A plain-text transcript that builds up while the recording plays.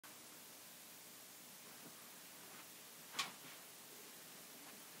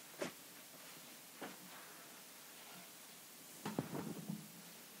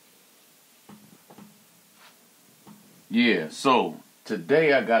Yeah, so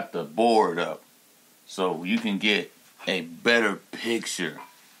today I got the board up so you can get a better picture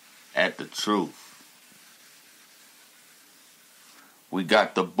at the truth. We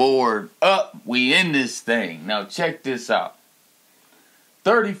got the board up. We in this thing. Now check this out.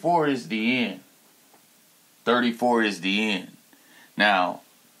 34 is the end. 34 is the end. Now,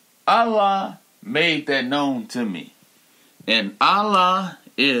 Allah made that known to me. And Allah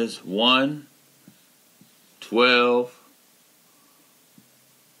is 1, 12,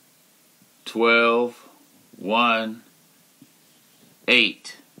 12, 1,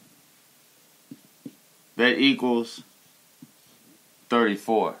 8. That equals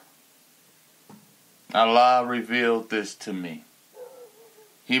 34. Allah revealed this to me.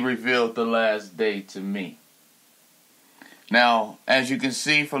 He revealed the last day to me. Now, as you can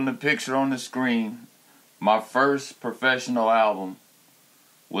see from the picture on the screen, my first professional album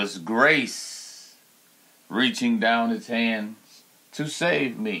was Grace reaching down its hands to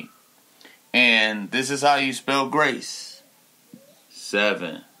save me. And this is how you spell grace.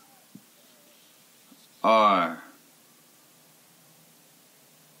 7 R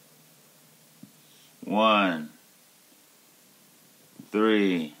 1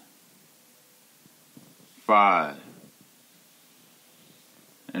 3 5.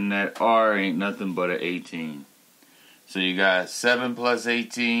 And that R ain't nothing but an 18. So you got 7 plus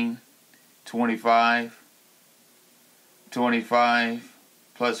 18, 25. 25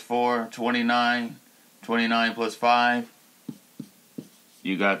 plus 4, 29. 29 plus 5,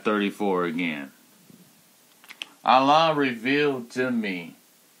 you got 34 again. Allah revealed to me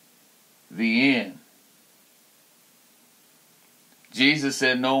the end. Jesus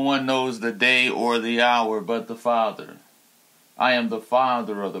said, no one knows the day or the hour but the Father. I am the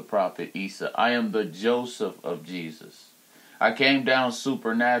father of the prophet Isa. I am the Joseph of Jesus. I came down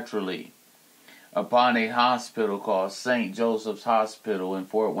supernaturally upon a hospital called St. Joseph's Hospital in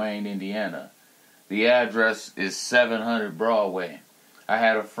Fort Wayne, Indiana. The address is 700 Broadway. I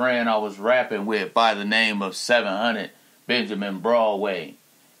had a friend I was rapping with by the name of 700 Benjamin Broadway.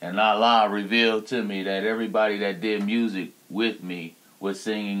 And Allah revealed to me that everybody that did music with me was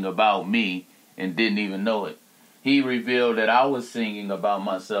singing about me and didn't even know it. He revealed that I was singing about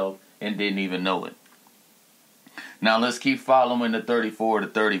myself and didn't even know it. Now let's keep following the 34 to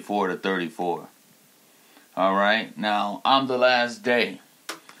 34 to 34. All right. Now I'm the last day.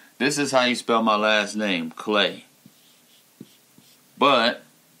 This is how you spell my last name, Clay. But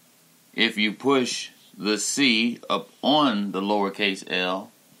if you push the C up on the lowercase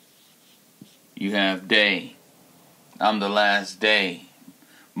l, you have day. I'm the last day.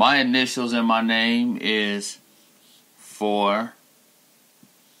 My initials in my name is 4,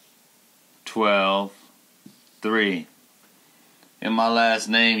 12, 3. In my last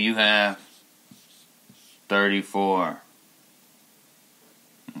name, you have 34.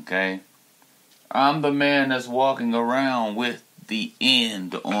 Okay? I'm the man that's walking around with the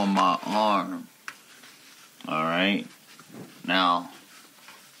end on my arm. Alright? Now,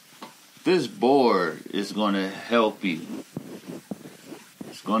 this board is going to help you.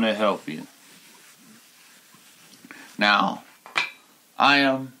 It's going to help you. Now, I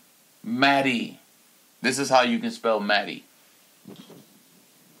am Maddie. This is how you can spell Maddie.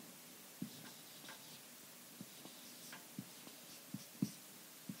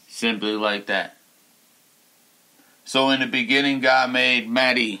 Simply like that. So in the beginning, God made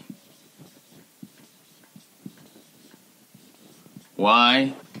Maddie.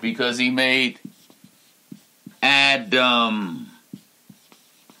 Why? Because he made Adam.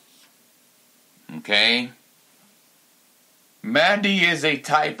 Okay? Maddie is a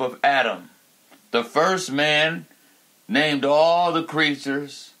type of Adam. The first man named all the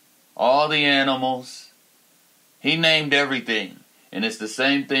creatures, all the animals. He named everything. And it's the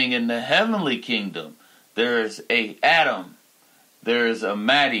same thing in the heavenly kingdom. There's a Adam. There's a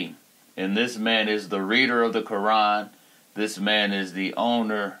Maddie. And this man is the reader of the Quran. This man is the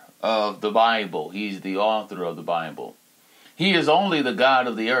owner of the Bible. He's the author of the Bible. He is only the God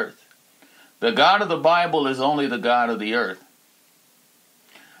of the earth. The God of the Bible is only the God of the earth.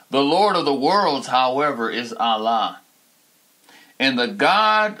 The Lord of the worlds, however, is Allah. And the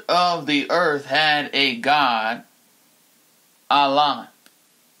God of the earth had a God, Allah.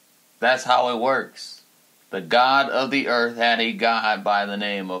 That's how it works. The God of the earth had a God by the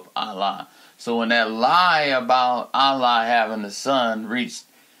name of Allah. So when that lie about Allah having a son reached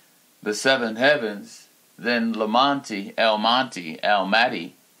the seven heavens, then Almighty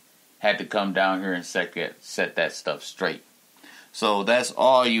had to come down here and set that stuff straight. So that's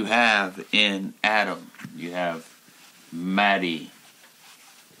all you have in Adam. You have Maddie.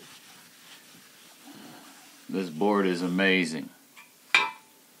 This board is amazing.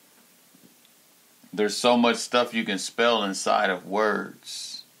 There's so much stuff you can spell inside of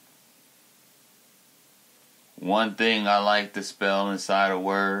words. One thing I like to spell inside of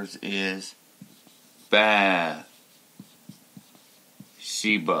words is Bath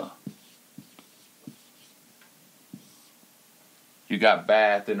Sheba. You got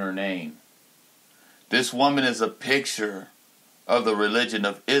Bath in her name. This woman is a picture of the religion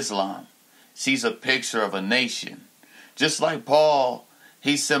of Islam. She's a picture of a nation. Just like Paul,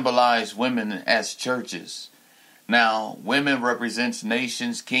 he symbolized women as churches. Now, women represents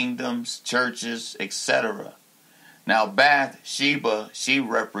nations, kingdoms, churches, etc. Now, Bath Sheba, she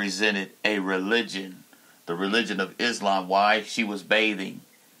represented a religion, the religion of Islam. Why? She was bathing.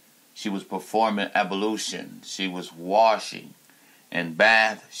 She was performing ablution. She was washing. And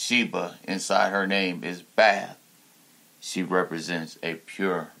Bath Sheba, inside her name, is Bath. She represents a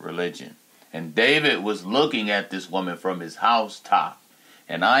pure religion. And David was looking at this woman from his housetop.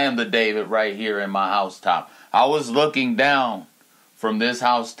 And I am the David right here in my housetop. I was looking down from this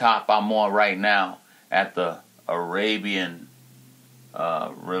housetop I'm on right now at the Arabian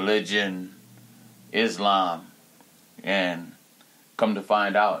religion, Islam. And come to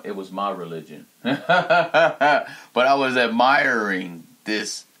find out, it was my religion. But I was admiring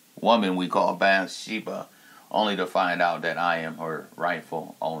this woman we call Bathsheba, only to find out that I am her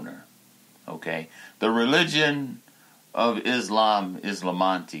rightful owner. Okay? The religion of Islam is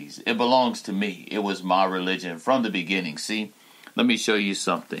Lamantes. It belongs to me. It was my religion from the beginning. See? Let me show you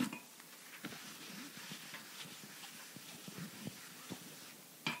something.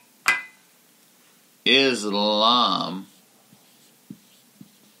 Islam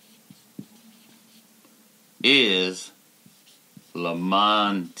is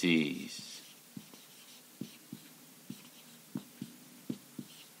Lamantes.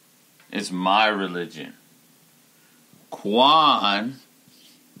 It's my religion. Kwan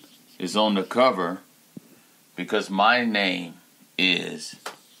is on the cover because my name is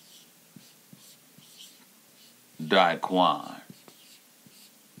Daquan.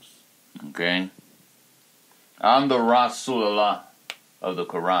 Okay? I'm the Rasulullah of the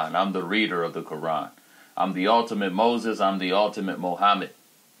Quran. I'm the reader of the Quran. I'm the ultimate Moses. I'm the ultimate Muhammad.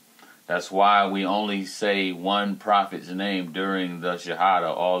 That's why we only say one prophet's name during the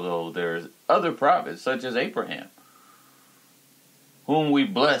Shahada, although there's other prophets such as Abraham, whom we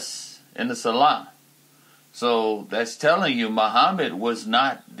bless in the Salah. So that's telling you Muhammad was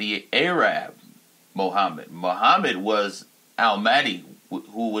not the Arab Muhammad. Muhammad was Al-Mahdi,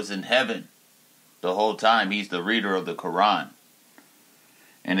 who was in heaven the whole time. He's the reader of the Quran.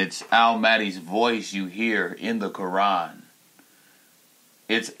 And it's Al-Mahdi's voice you hear in the Quran.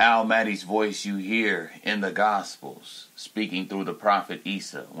 It's Al-Mahdi's voice you hear in the Gospels, speaking through the prophet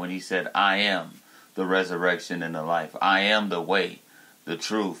Isa, when he said, I am the resurrection and the life. I am the way, the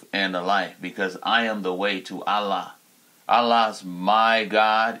truth, and the life, because I am the way to Allah. Allah's my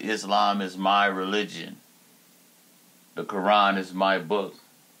God. Islam is my religion. The Quran is my book.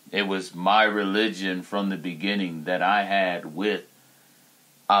 It was my religion from the beginning that I had with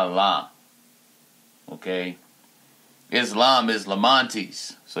Allah. Okay? Islam is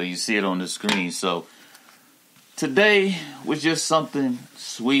Lamantes. So you see it on the screen. So today was just something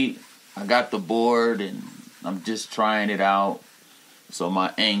sweet. I got the board and I'm just trying it out. So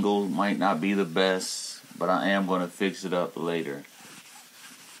my angle might not be the best, but I am going to fix it up later.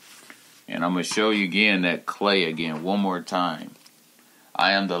 And I'm going to show you again that clay again one more time.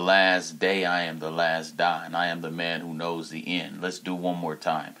 I am the last day, I am the last die, and I am the man who knows the end. Let's do one more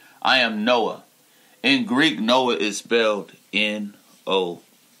time. I am Noah. In Greek, Noah is spelled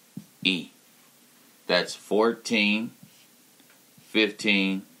N-O-E. That's 14,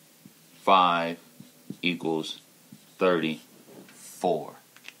 15, 5 equals 34.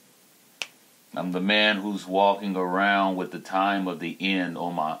 I'm the man who's walking around with the time of the end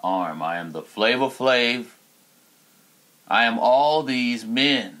on my arm. I am the Flavor Flav. I am all these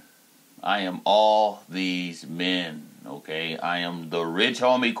men. I am all these men, okay? I am the rich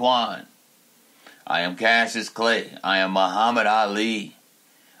homie Quan. I am Cassius Clay. I am Muhammad Ali.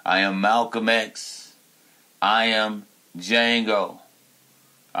 I am Malcolm X. I am Django.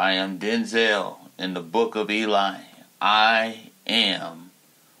 I am Denzel in the book of Eli. I am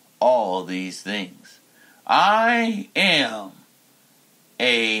all these things. I am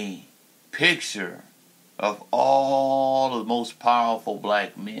a picture of all the most powerful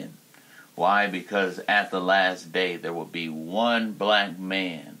black men. Why? Because at the last day there will be one black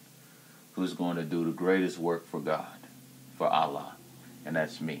man who's going to do the greatest work for God, for Allah. And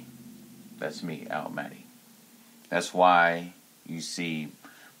that's me. That's me, Al-Mahdi. That's why you see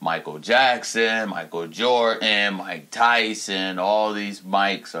Michael Jackson, Michael Jordan, Mike Tyson. All these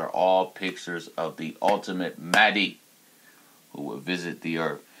Mikes are all pictures of the ultimate Mahdi who will visit the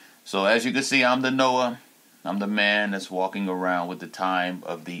earth. So as you can see, I'm the Noah. I'm the man that's walking around with the time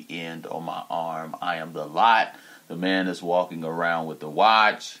of the end on my arm. I am the Lot, the man that's walking around with the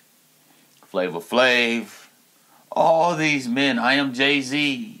watch. Flavor Flav. All these men. I am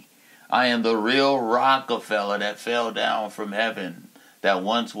Jay-Z. I am the real Rockefeller that fell down from heaven, that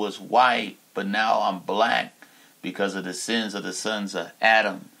once was white, but now I'm black because of the sins of the sons of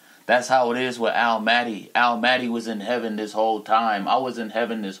Adam. That's how it is with Al-Mahdi. Al-Mahdi was in heaven this whole time. I was in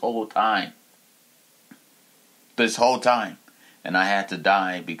heaven this whole time. This whole time. And I had to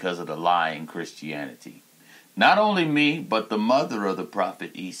die because of the lie in Christianity. Not only me, but the mother of the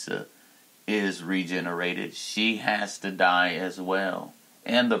prophet Isa is regenerated. She has to die as well.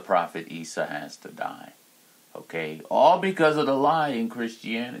 And the prophet Isa has to die. Okay? All because of the lie in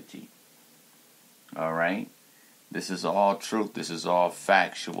Christianity. All right? This is all truth. This is all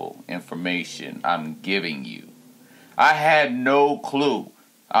factual information I'm giving you. I had no clue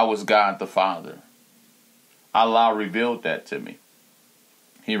I was God the Father. Allah revealed that to me.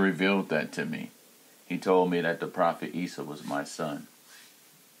 He revealed that to me. He told me that the prophet Isa was my son.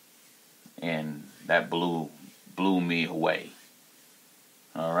 And that blew me away.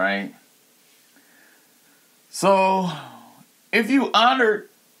 All right? So, if you honored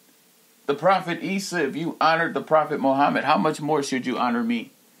the prophet Isa, if you honored the prophet Muhammad, how much more should you honor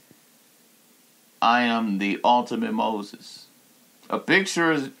me? I am the ultimate Moses. A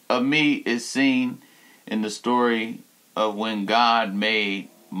picture of me is seen in the story of when God made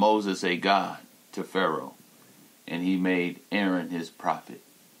Moses a god to Pharaoh, and he made Aaron his prophet.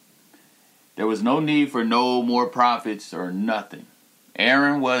 There was no need for no more prophets or nothing.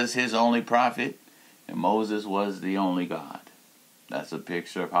 Aaron was his only prophet, and Moses was the only God. That's a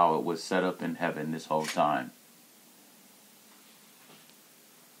picture of how it was set up in heaven this whole time.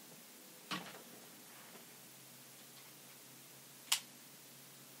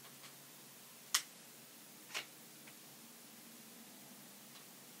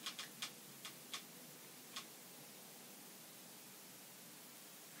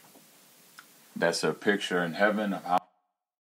 That's a picture in heaven of how